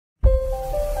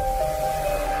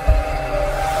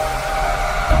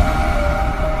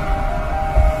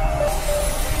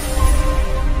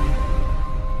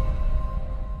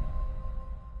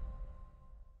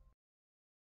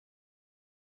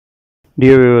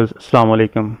Dear viewers, Assalamu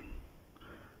alaikum.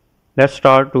 Let's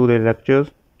start to the lectures.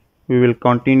 We will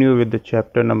continue with the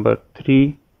chapter number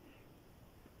 3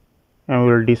 and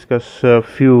we will discuss a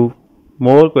few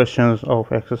more questions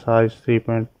of exercise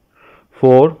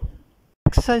 3.4.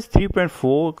 Exercise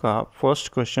 3.4 का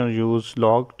first question use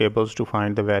log tables two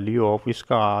find the value of,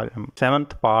 इसका हम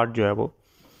 7th part जो है वो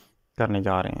करने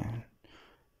जा रहे हैं।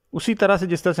 उसी तरह से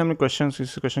जिस तरह से हमने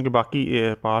इस क्वेश्चन के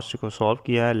बाकी पार्ट्स को सॉल्व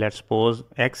किया है। Let's suppose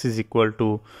x is equal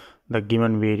to the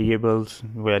given variables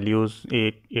values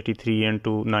 83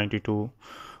 into 92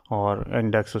 और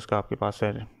इंडेक्स उसका आपके पास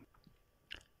है।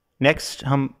 नेक्स्ट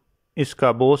हम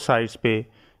इसका बोथ साइड्स पे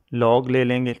लॉग ले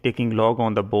लेंगे, taking log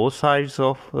on the both sides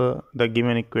of the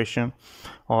given equation,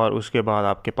 और उसके बाद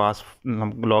आपके पास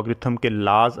हम लॉगरिथम के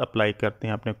लाज अप्लाई करते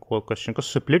हैं अपने क्वेश्चन को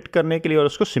स्प्लिट करने के लिए और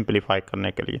उसको सिंप्लीफाई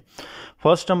करने के लिए।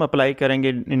 फर्स्ट हम अप्लाई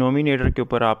करेंगे डिनोमिनेटर के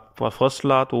ऊपर आप फर्स्ट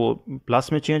ला, तो वो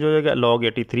प्लस में चेंज हो जाएगा, log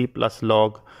 83 plus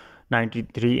log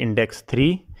 93 index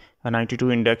 3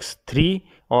 92 index 3,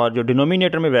 और जो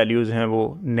डिनोमिनेटर में वैल्यूज़ हैं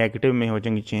वो नेगेटिव में हो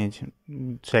जाएंगी चेंज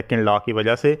सेकंड लॉ की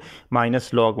वजह से,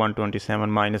 माइनस log 127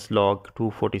 माइनस log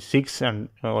 246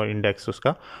 और इंडेक्स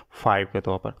उसका 5 के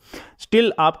तौर पर।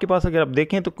 स्टिल आपके पास अगर आप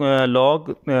देखें तो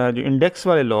लॉग जो इंडेक्स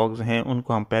वाले लॉग्स हैं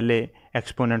उनको हम पहले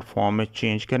एक्सपोनेंट फॉर्म में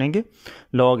चेंज करेंगे।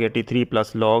 log 83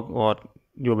 प्लस log और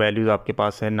जो वैल्यूज़ आपके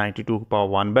पास है 92 की power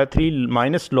 1/3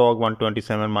 minus log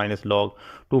 127 minus log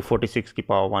 246 की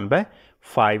पावर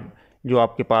 1/5, जो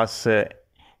आपके पास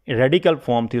रेडिकल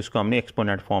फॉर्म थी उसको हमने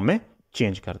एक्सपोनेंट फॉर्म में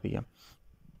चेंज कर दिया।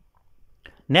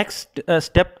 नेक्स्ट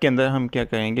स्टेप के अंदर हम क्या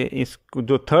करेंगे, इसको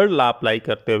जो थर्ड लॉ अप्लाई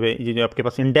करते हुए ये जो आपके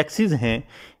पास इंडेक्सेस हैं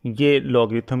ये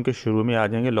लॉगरिथम के शुरू में आ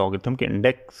जाएंगे। लॉगरिथम के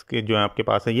इंडेक्स के जो है आपके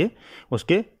पास है ये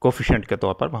उसके कोफिशिएंट के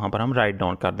तौर पर वहाँ पर हम राइट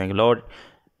डाउन कर देंगे।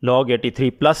 log 83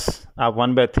 प्लस आप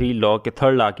 1/3 log के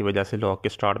थर्ड लॉ की वजह से log के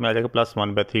स्टार्ट में आ जाएगा, प्लस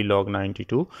 1/3 log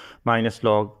 92 माइनस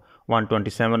log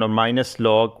 127 और माइनस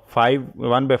log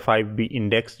 1/5 भी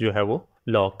इंडेक्स जो है वो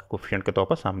log कोफिशिएंट के तौर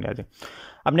पर सामने आ जाए।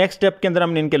 अब नेक्स्ट स्टेप के अंदर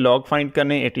हमने इनके log फाइंड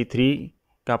करने। 83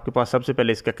 का आपके पास सबसे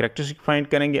पहले इसका कैरेक्टरिस्टिक फाइंड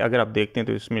करेंगे। अगर आप देखते हैं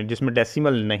तो इसमें जिसमें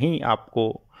डेसिमल नहीं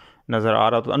आपको नज़र आ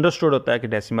रहा तो अंडरस्टूड होता है कि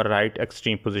डेसिमल राइट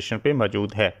एक्सट्रीम पोजीशन पे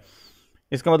मौजूद है।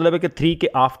 इसका मतलब है कि 3 के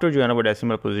आफ्टर जो है ना वो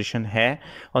डेसिमल पोजीशन है,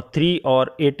 और 3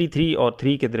 और 83 और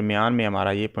 3 के दरमियान में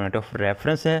हमारा ये पॉइंट ऑफ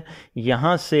रेफरेंस है।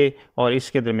 यहाँ से और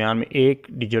इसके दरमियान में एक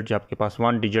डिजिट जो आपके पास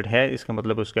 1 डिजिट है, इसका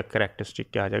मतलब उसका कैरेक्टरिस्टिक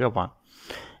क्या आ जाएगा 1।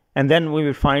 And then we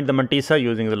will find the मंटीसा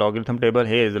using the logarithm table.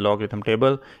 Here is the logarithm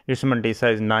table, it's मंटीसा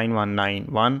is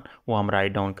 9191, वो हम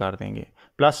राइट डाउन कर देंगे,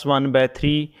 प्लस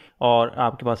 1/3 और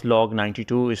आपके पास log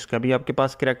 92, इसका भी आपके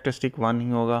पास कैरेक्टरिस्टिक 1 ही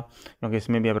होगा क्योंकि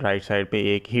इसमें भी अब राइट साइड पे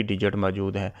एक ही डिजिट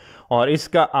मौजूद है। और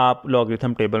इसका आप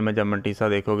लॉगरिथम टेबल में जब मंटीसा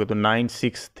देखोगे तो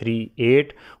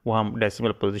 9638, वो हम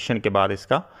डेसिमल पोजीशन के बाद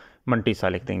इसका मंटीसा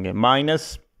लिख देंगे,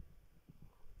 माइनस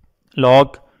log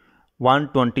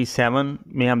 127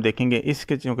 में हम देखेंगे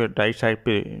इसके चूँकि राइट साइड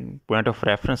पे पॉइंट ऑफ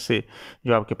रेफरेंस से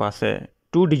जो आपके पास है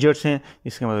 2 डिजिट्स हैं,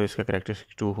 इसका मतलब इसका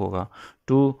कैरेक्टरिस्टिक 2 होगा,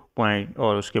 2 पॉइंट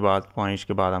और उसके बाद पॉइंट्स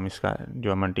के बाद हम इसका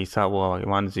जो मंटीसा वो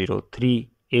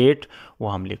 1038 वो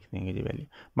हम लिख देंगे जी value,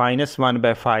 minus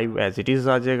 1/5 as it is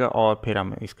आ जाएगा। और फिर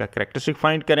हम इसका कैरेक्टरिस्टिक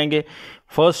फाइंड करेंगे।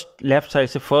 फर्स्ट लेफ्ट साइड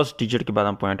से फर्स्ट डिजिट के बाद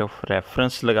हम पॉइंट ऑफ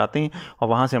रेफरेंस लगाते हैं और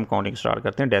वहाँ से हम काउंटिंग स्टार्ट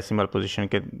करते हैं डेसिमल पोजीशन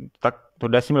के तक। तो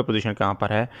डेसिमल पोजीशन कहाँ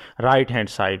पर है, राइट हैंड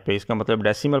साइड पे। इसका मतलब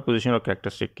डेसिमल पोजीशन और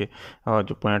कैरेक्टरिस्टिक के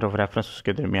जो पॉइंट ऑफ रेफरेंस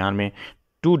उसके दरमियान में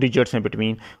 2 डिजिट्स हैं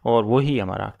बिटवीन, और वही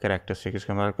हमारा कैरेक्टरिस्टिक।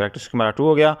 इसका हमारा कैरेक्टरिस्टिक हमारा 2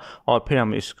 हो गया। और फिर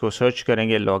हम इसको सर्च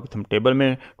करेंगे लॉगरिथम टेबल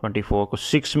में 24 को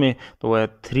 6 में, तो वह है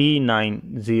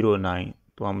 3909,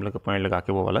 तो हम लोग पॉइंट लगा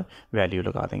के वो वाला वैल्यू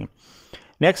लगा देंगे।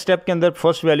 नेक्स्ट स्टेप के अंदर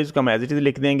फर्स्ट वैल्यूज़ का हम एज इट इज़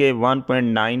लिख देंगे।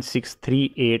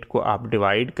 1.9638 को आप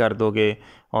डिवाइड कर दोगे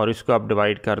और इसको आप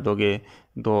डिवाइड कर दोगे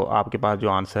तो आपके पास जो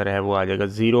आंसर है वो आ जाएगा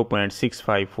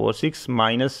 0.6546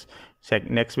 माइनस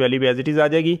नेक्स्ट वैल्यू भी एज इट इज़ आ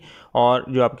जाएगी, और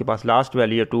जो आपके पास लास्ट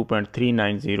वैल्यू है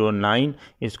 2.3909,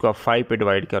 इसको आप 5 पे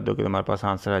डिवाइड कर दोगे तो हमारे पास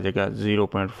आंसर आ जाएगा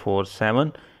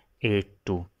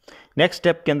 0.4782। नेक्स्ट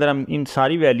स्टेप के अंदर हम इन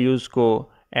सारी वैल्यूज़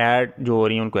को ऐड जो हो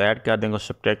रही हैं उनको ऐड कर देंगे और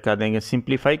सब्ट्रैक्ट कर देंगे,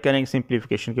 सिंप्लीफाई करेंगे।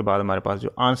 सिंप्लीफिकेशन के बाद हमारे पास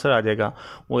जो आंसर आ जाएगा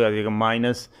वो आ जाएगा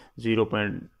माइनस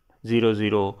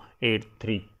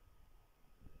 0.0083,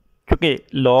 क्योंकि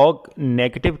लॉग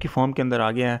नेगेटिव की फॉर्म के अंदर आ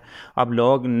गया है। अब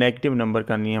लॉग नेगेटिव नंबर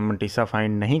का नियम मंटीसा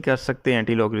फाइंड नहीं कर सकते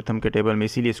एंटी लॉगरिथम के टेबल में,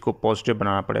 इसीलिए इसको पॉजिटिव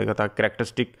बनाना पड़ेगा ताकि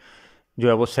कैरेक्टरिस्टिक जो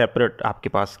है वो सेपरेट आपके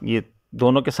पास ये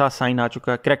दोनों के साथ साइन आ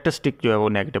चुका है। कैरेक्टरिस्टिक जो है वो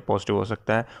नेगेटिव पॉजिटिव हो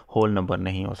सकता है, होल नंबर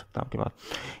नहीं हो सकता आपके पास।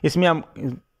 इसमें हम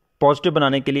पॉजिटिव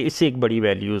बनाने के लिए इससे एक बड़ी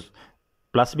वैल्यूज़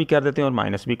प्लस भी कर देते हैं और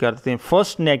माइनस भी कर देते हैं।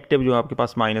 फर्स्ट नेगेटिव जो आपके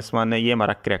पास -1 है ये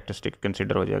हमारा कैरेक्टरिस्टिक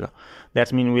कंसिडर हो जाएगा,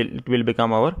 that's mean it will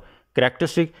become our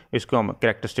characteristic, इसको हम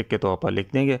कैरेक्टरिस्टिक के तौर पर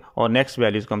लिख देंगे और नेक्स्ट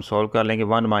वैल्यूज़ को हम सॉल्व कर लेंगे।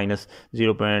 1 माइनस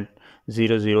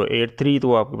 0.0083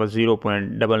 तो आपके पास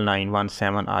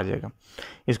 0.9917 आ जाएगा।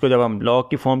 इसको जब हम लॉग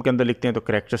की फॉर्म के अंदर लिखते हैं तो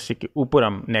कैरेक्टरिस्टिक के ऊपर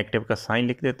हम नेगेटिव का साइन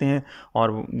लिख देते हैं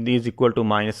और इज इक्वल टू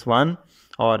 -1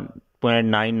 और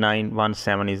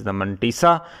 0.9917 इज़ द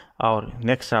मंटीसा। और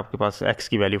नेक्स्ट आपके पास x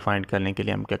की वैल्यू फाइंड करने के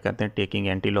लिए हम क्या करते हैं, taking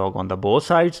anti log on the both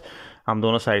sides, हम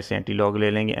दोनों साइड से एंटी लॉग ले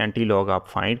लेंगे। एंटी लॉग आप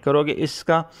फाइंड करोगे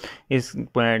इसका, इस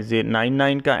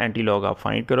 0.99 का एंटी लॉग आप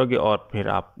फाइंड करोगे और फिर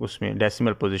आप उसमें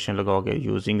डेसिमल पोजीशन लगाओगे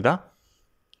यूजिंग द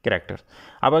कैरेक्टर।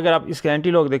 अब अगर आप इसका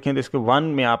एंटी लॉग देखें तो इसके 1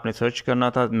 में आपने सर्च करना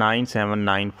था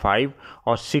 9795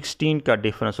 और 16 का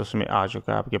डिफरेंस उसमें आ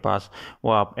चुका है आपके पास,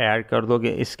 वो आप ऐड कर दोगे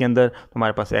इसके अंदर तो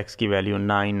हमारे पास x की वैल्यू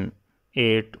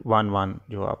 9811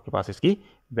 जो आपके पास इसकी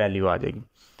वैल्यू आ जाएगी।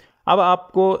 अब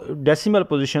आपको डेसिमल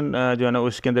पोजीशन जो है ना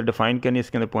उसके अंदर डिफाइन करनी है,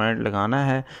 इसके अंदर पॉइंट लगाना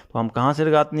है। तो हम कहाँ से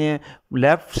लगाते हैं,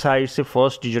 लेफ़्ट साइड से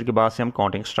फर्स्ट डिजिट के बाद से हम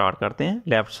काउंटिंग स्टार्ट करते हैं।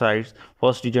 Left side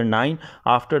first digit 9,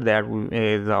 after that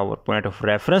is our point of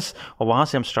reference और वहाँ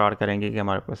से हम स्टार्ट करेंगे कि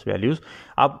हमारे पास वैल्यूज़।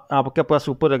 अब आपके पास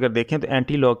ऊपर अगर देखें तो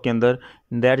एंटी लॉग के अंदर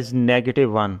दैट इज़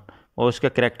 -1 और उसका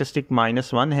कैरेक्टरिस्टिक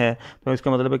 -1 है, तो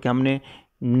इसका मतलब है कि हमने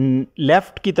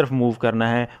लेफ़्ट की तरफ मूव करना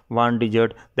है 1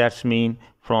 digit, that's mean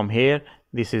from here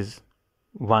this is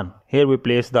 1. Here we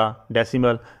place the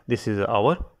decimal. This is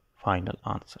our final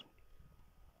answer.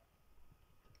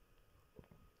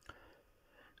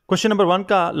 Question number 1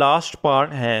 का last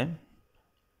part है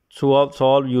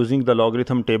solve using the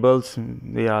logarithm tables.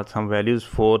 There are some values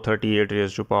 438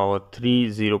 raised to power 3,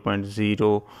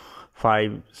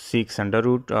 0.056 under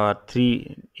root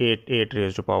 388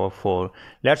 raised to power 4.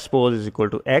 Let's suppose is equal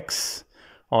to x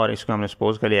और इसको हमने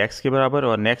suppose कर लिया x के बराबर।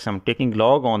 और नेक्स्ट हम taking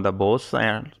log on the both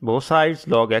sides,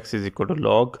 log x is equal to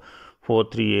log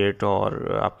 438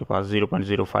 और आपके पास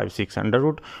 0.056 अंडर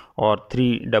रूट और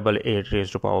 388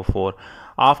 raise to power 4।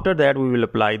 After that we will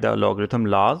apply the logarithm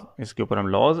laws, इसके ऊपर हम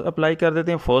लॉज अप्लाई कर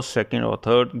देते हैं, फर्स्ट सेकंड और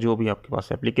थर्ड जो भी आपके पास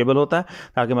एप्लीकेबल होता है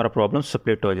ताकि हमारा प्रॉब्लम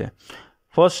स्प्लिट हो जाए।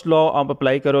 फर्स्ट लॉ आप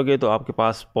अप्लाई करोगे तो आपके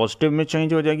पास पॉजिटिव में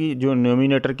चेंज हो जाएगी, जो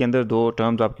डिनोमिनेटर के अंदर 2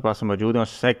 टर्म्स आपके पास मौजूद हैं, और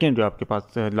सेकंड जो आपके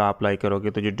पास लॉ अप्लाई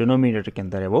करोगे तो जो डिनोमिनेटर के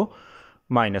अंदर है वो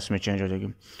माइनस में चेंज हो जाएगी।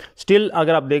 स्टिल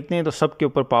अगर आप देखते हैं तो सब के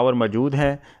ऊपर पावर मौजूद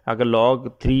है। अगर log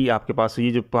 3 आपके पास, ये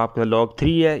जो आपका log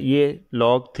 3 है, ये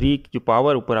log 3 जो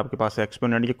पावर ऊपर आपके पास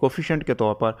एक्सपोनेंट ये कोफिशिएंट के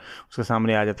तौर पर उसके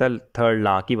सामने आ जाता है थर्ड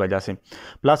लॉ की वजह से,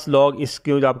 प्लस log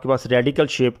इसके जो आपके पास रेडिकल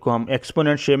शेप को हम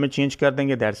एक्सपोनेंट शेप में चेंज कर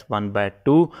देंगे, दैट्स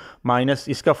 1/2 माइनस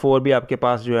इसका 4 भी आपके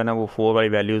पास जो है ना वो 4 वाली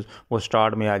वैल्यूज़ वो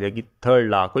स्टार्ट में आ जाएगी थर्ड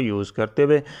लॉ को यूज़ करते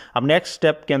हुए। अब नेक्स्ट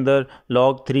स्टेप के अंदर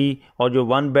log 3 और जो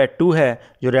 1/2 है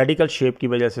जो रेडिकल शेप की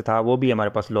वजह से था वो भी हमारे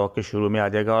पास लॉग के शुरू में आ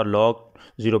जाएगा, और लॉग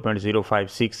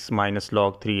 0.056 माइनस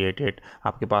लॉग 388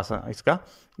 आपके पास इसका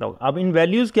लॉग। अब इन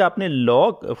वैल्यूज़ के आपने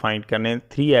लॉग फाइंड करने हैं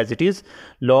 3 as it is.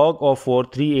 Log of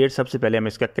 438 सबसे पहले हम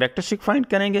इसका कैरेक्टरिस्टिक फाइंड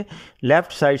करेंगे।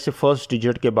 लेफ्ट साइड से फर्स्ट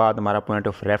डिजिट के बाद हमारा पॉइंट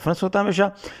ऑफ रेफरेंस होता है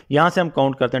हमेशा, यहाँ से हम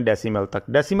काउंट करते हैं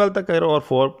डेसिमल तक और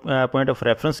 4 पॉइंट ऑफ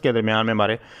रेफरेंस के दरमियान में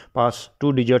हमारे पास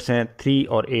 2 डिजिट्स हैं 3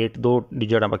 और 8, 2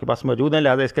 डिजिट आपके पास मौजूद हैं,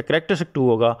 लिहाजा इसका कैरेक्टरिस्टिक 2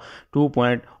 होगा 2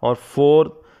 पॉइंट, और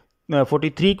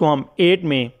 43 को हम 8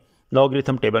 में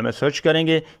लॉगरिथम टेबल में सर्च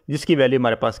करेंगे जिसकी वैल्यू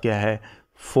हमारे पास क्या है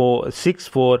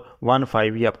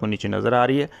 6415, ये आपको नीचे नज़र आ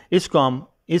रही है। इसको हम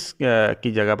इस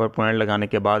की जगह पर पॉइंट लगाने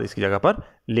के बाद इसकी जगह पर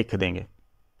लिख देंगे।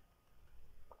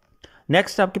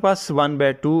 नेक्स्ट आपके पास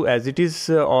 1/2 एज इट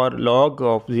इज़ और लॉग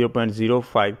ऑफ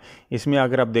 0.05, इसमें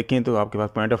अगर आप देखें तो आपके पास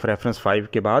पॉइंट ऑफ रेफरेंस 5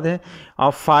 के बाद है,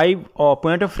 और 5 और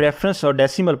पॉइंट ऑफ रेफरेंस और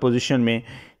डेसिमल पोजीशन में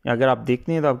अगर आप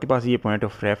देखते हैं तो आपके पास ये पॉइंट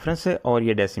ऑफ रेफरेंस है और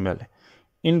ये डेसिमल है,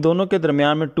 इन दोनों के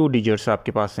दरमियान में 2 डिजिट्स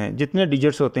आपके पास हैं, जितने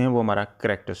डिजिट्स होते हैं वो हमारा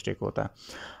कैरेक्टरिस्टिक होता है।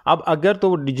 अब अगर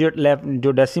तो डिजिट लेफ्ट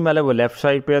जो डेसिमल है वो लेफ्ट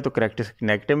साइड पे है तो कैरेक्टरिस्टिक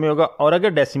नेगेटिव में होगा, और अगर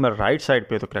डेसिमल राइट साइड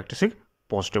पे है तो कैरेक्टरिस्टिक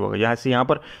पॉजिटिव होगा। यहाँ से यहाँ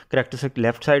पर कैरेक्टरिस्टिक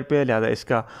लेफ्ट साइड पे है, लिहाजा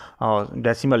इसका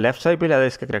डेसिमल लेफ्ट साइड पे, लिहाजा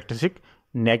इसका कैरेक्टरिस्टिक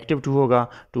 -2 होगा,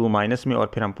 2 माइनस में,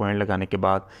 और फिर हम पॉइंट लगाने के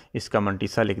बाद इसका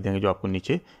मंटीसा लिख देंगे जो आपको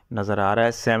नीचे नज़र आ रहा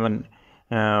है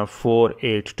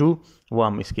 7482, वो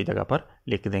हम इसकी जगह पर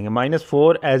लिख देंगे।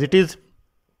 -4 एज इट इज़,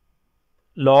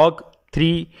 लॉग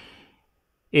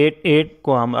 388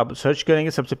 को हम अब सर्च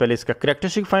करेंगे। सबसे पहले इसका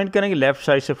कैरेक्टरिस्टिक फाइंड करेंगे, लेफ्ट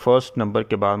साइड से फर्स्ट नंबर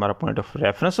के बाद हमारा पॉइंट ऑफ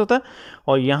रेफरेंस होता है,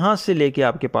 और यहाँ से लेके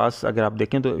आपके पास अगर आप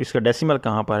देखें तो इसका डेसिमल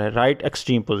कहाँ पर है, राइट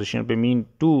एक्सट्रीम पोजीशन पे, मीन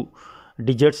 2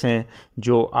 डिजिट्स हैं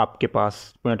जो आपके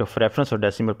पास पॉइंट ऑफ रेफरेंस और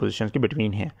डेसिमल पोजीशन के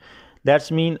बिटवीन हैं,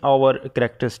 that's mean our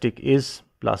characteristic is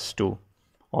 +2।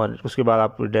 और उसके बाद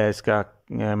आप इसका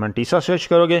मंटीसा सर्च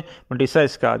करोगे, मंटीसा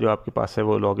इसका जो आपके पास है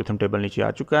वो लॉगरिथम टेबल नीचे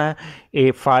आ चुका है,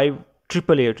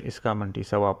 A5888 इसका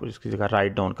मंटीसा वो आप इसकी जगह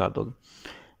राइट डाउन कर दोगे।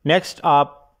 नेक्स्ट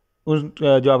आप उस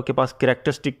जो आपके पास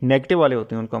कैरेक्टरिस्टिक नेगेटिव वाले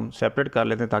होते हैं उनको हम सेपरेट कर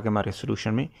लेते हैं ताकि हमारे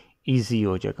सोल्यूशन में ईजी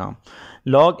हो जाए काम।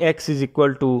 log x is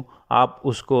equal to, आप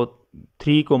उसको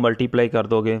 3 को मल्टीप्लाई कर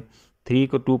दोगे, 3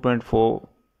 को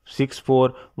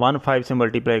 2.6415 से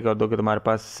मल्टीप्लाई कर दोगे तो हमारे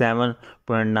पास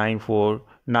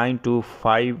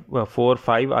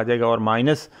 7.949245 आ जाएगा। और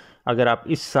माइनस अगर आप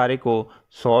इस सारे को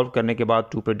सॉल्व करने के बाद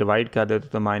 2 पे डिवाइड कर देते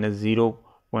तो माइनस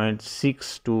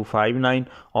 0.6259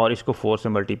 और इसको 4 से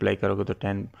मल्टीप्लाई करोगे तो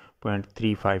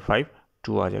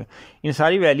 10.3552 आ जाएगा। इन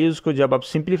सारी वैल्यूज़ को जब आप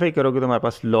सिंप्लीफाई करोगे तो हमारे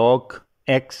पास log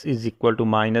x is equal to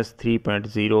minus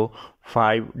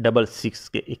 3.0566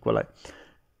 के इक्वल है।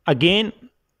 अगेन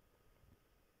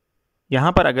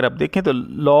यहाँ पर अगर आप देखें तो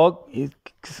log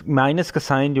माइनस का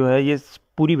साइन जो है ये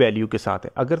पूरी वैल्यू के साथ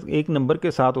है। अगर एक नंबर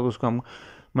के साथ हो तो उसको हम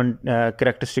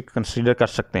कैरेक्टरिस्टिक कंसीडर कर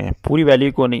सकते हैं, पूरी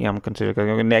वैल्यू को नहीं हम कंसीडर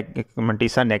करेंगे क्योंकि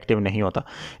मंटीसा नेगेटिव नहीं होता।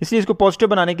 इसलिए इसको पॉजिटिव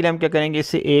बनाने के लिए हम क्या करेंगे,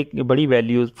 इससे एक बड़ी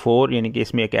वैल्यू 4 यानी कि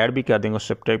इसमें एक ऐड भी कर देंगे और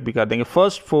सब्ट्रैक्ट भी कर देंगे।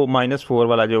 फर्स्ट -4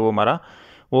 वाला जो वो हमारा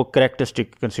वो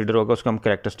कैरेक्टरिस्टिक कंसीडर होगा, उसको हम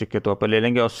कैरेक्टरिस्टिक के तौर पर ले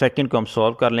लेंगे और सेकंड को हम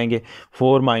सॉल्व कर लेंगे।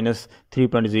 4 -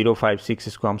 3.056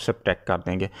 इसको हम सब्ट्रैक्ट कर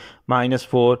देंगे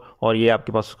 -4 और ये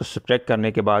आपके पास उसको सब्ट्रैक्ट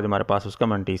करने के बाद हमारे पास उसका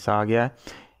मंटीसा आ गया है।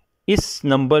 इस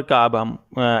नंबर का अब हम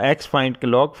x find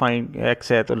log find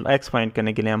x है तो x फाइंड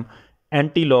करने के लिए हम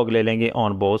एंटी लॉग ले लेंगे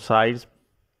on both sides.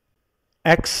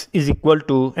 x is equal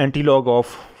to anti log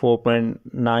of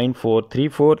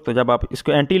 4.9434। तो जब आप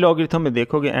इसको एंटी लॉगरिथम में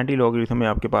देखोगे, एंटी लॉगरिथम में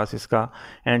आपके पास इसका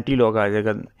एंटी लॉग आ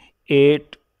जाएगा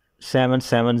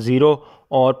 8770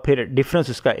 और फिर डिफरेंस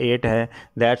इसका 8 है,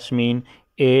 that's mean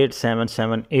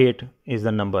 8778 is the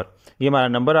number. ये हमारा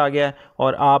नंबर आ गया है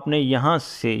और आपने यहाँ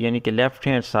से यानी कि लेफ़्ट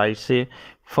हैंड साइड से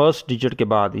फर्स्ट डिजिट के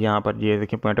बाद यहाँ पर ये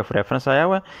देखिए पॉइंट ऑफ रेफरेंस आया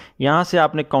हुआ है, यहाँ से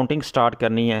आपने काउंटिंग स्टार्ट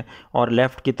करनी है और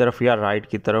लेफ़्ट की तरफ या राइट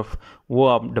की तरफ वो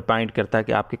आप डिपेंड करता है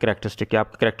कि आपकी कैरेक्टरिस्टिक क्या,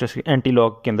 आपके कैरेक्टरिस्टिक एंटी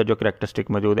लॉग के अंदर जो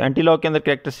कैरेक्टरिस्टिक मौजूद है। एंटी लॉग के अंदर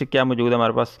कैरेक्टरिस्टिक क्या मौजूद है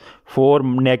हमारे पास 4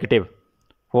 नेगेटिव।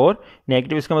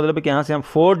 इसका मतलब है कि यहाँ से हम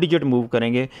 4 डिजिट मूव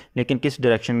करेंगे लेकिन किस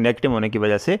डायरेक्शन, नेगेटिव होने की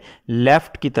वजह से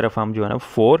लेफ़्ट की तरफ हम जो है ना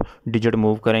 4 डिजिट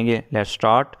मूव करेंगे। लेट्स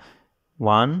स्टार्ट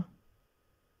 1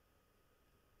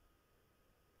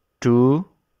 2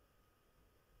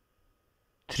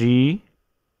 3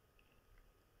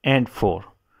 एंड 4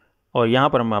 और यहाँ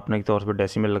पर हम अपने तौर पर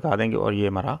डेसिमल लगा देंगे और ये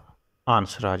हमारा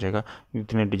आंसर आ जाएगा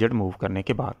इतने डिजिट मूव करने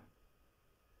के बाद।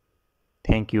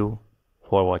 Thank you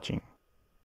for watching.